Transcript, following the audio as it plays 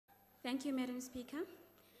Thank you, Madam Speaker.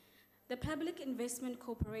 The Public Investment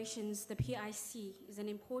Corporations, the PIC, is an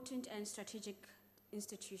important and strategic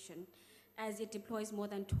institution as it deploys more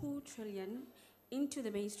than 2 trillion into the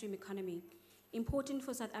mainstream economy, important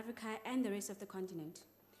for South Africa and the rest of the continent.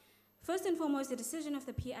 First and foremost, the decision of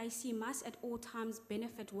the PIC must at all times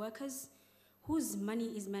benefit workers whose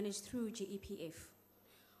money is managed through GEPF.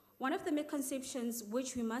 One of the misconceptions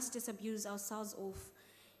which we must disabuse ourselves of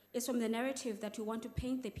is from the narrative that we want to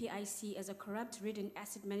paint the PIC as a corrupt-ridden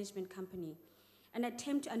asset management company, an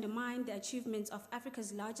attempt to undermine the achievements of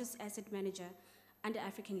Africa's largest asset manager under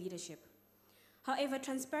African leadership. However,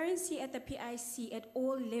 transparency at the PIC at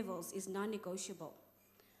all levels is non-negotiable.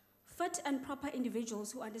 Fit and proper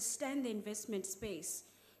individuals who understand the investment space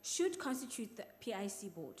should constitute the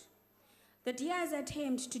PIC board. The DI's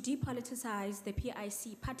attempt to depoliticize the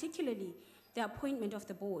PIC, particularly the appointment of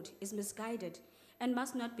the board, is misguided and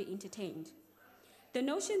must not be entertained. The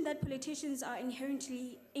notion that politicians are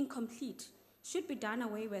inherently incomplete should be done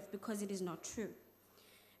away with because it is not true.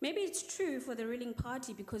 Maybe it's true for the ruling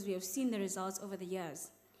party because we have seen the results over the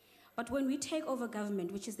years. But when we take over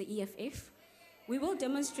government, which is the EFF, we will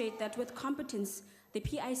demonstrate that with competence, the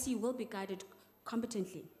PIC will be guided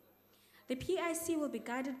competently. The PIC will be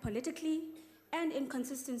guided politically and in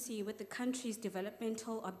consistency with the country's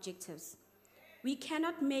developmental objectives. We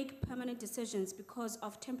cannot make permanent decisions because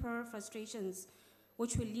of temporary frustrations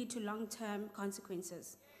which will lead to long-term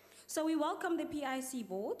consequences. So we welcome the PIC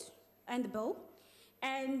board and the bill,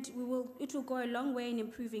 and it will go a long way in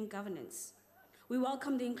improving governance. We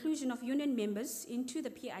welcome the inclusion of union members into the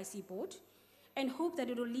PIC board and hope that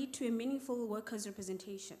it will lead to a meaningful workers'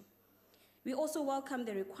 representation. We also welcome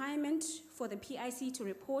the requirement for the PIC to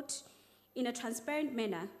report in a transparent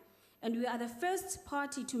manner, and we are the first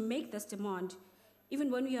party to make this demand, even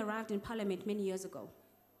when we arrived in Parliament many years ago.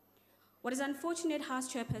 What is unfortunate,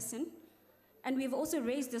 House Chairperson, and we've also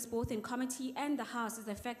raised this both in committee and the House, is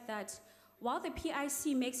the fact that while the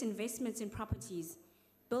PIC makes investments in properties,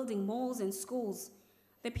 building malls and schools,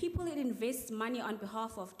 the people it invests money on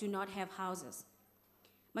behalf of do not have houses.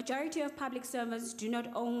 Majority of public servants do not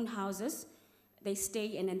own houses they stay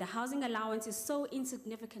in, and the housing allowance is so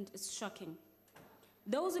insignificant, it's shocking.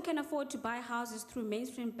 Those who can afford to buy houses through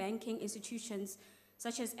mainstream banking institutions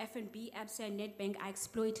such as FNB, Absa, and Nedbank are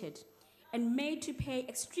exploited and made to pay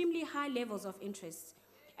extremely high levels of interest.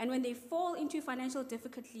 And when they fall into financial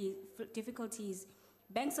difficulties,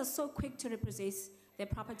 banks are so quick to repossess their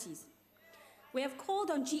properties. We have called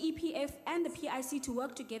on GEPF and the PIC to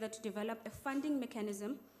work together to develop a funding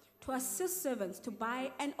mechanism to assist servants to buy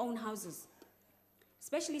and own houses,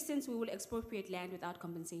 especially since we will expropriate land without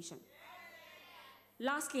compensation.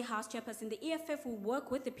 Lastly, House Chairperson, the EFF will work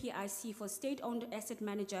with the PIC for state-owned asset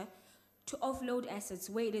manager to offload assets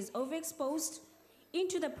where it is overexposed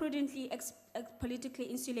into the prudently politically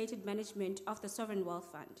insulated management of the Sovereign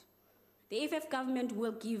Wealth Fund. The EFF government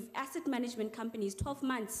will give asset management companies 12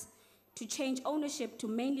 months to change ownership to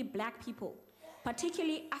mainly black people,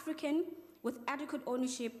 particularly African, with adequate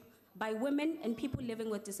ownership by women and people living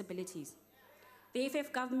with disabilities. The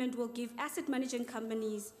EFF government will give asset management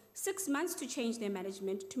companies 6 months to change their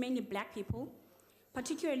management to mainly black people,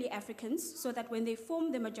 particularly Africans, so that when they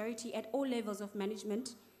form the majority at all levels of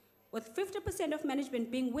management, with 50% of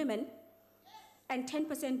management being women and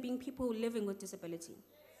 10% being people living with disability.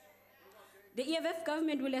 The EFF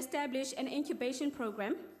government will establish an incubation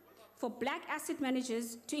program for black asset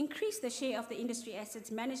managers to increase the share of the industry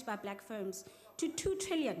assets managed by black firms to 2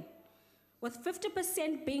 trillion, with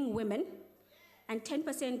 50% being women and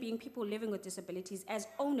 10% being people living with disabilities as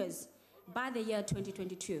owners by the year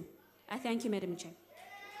 2022. I thank you, Madam Chair.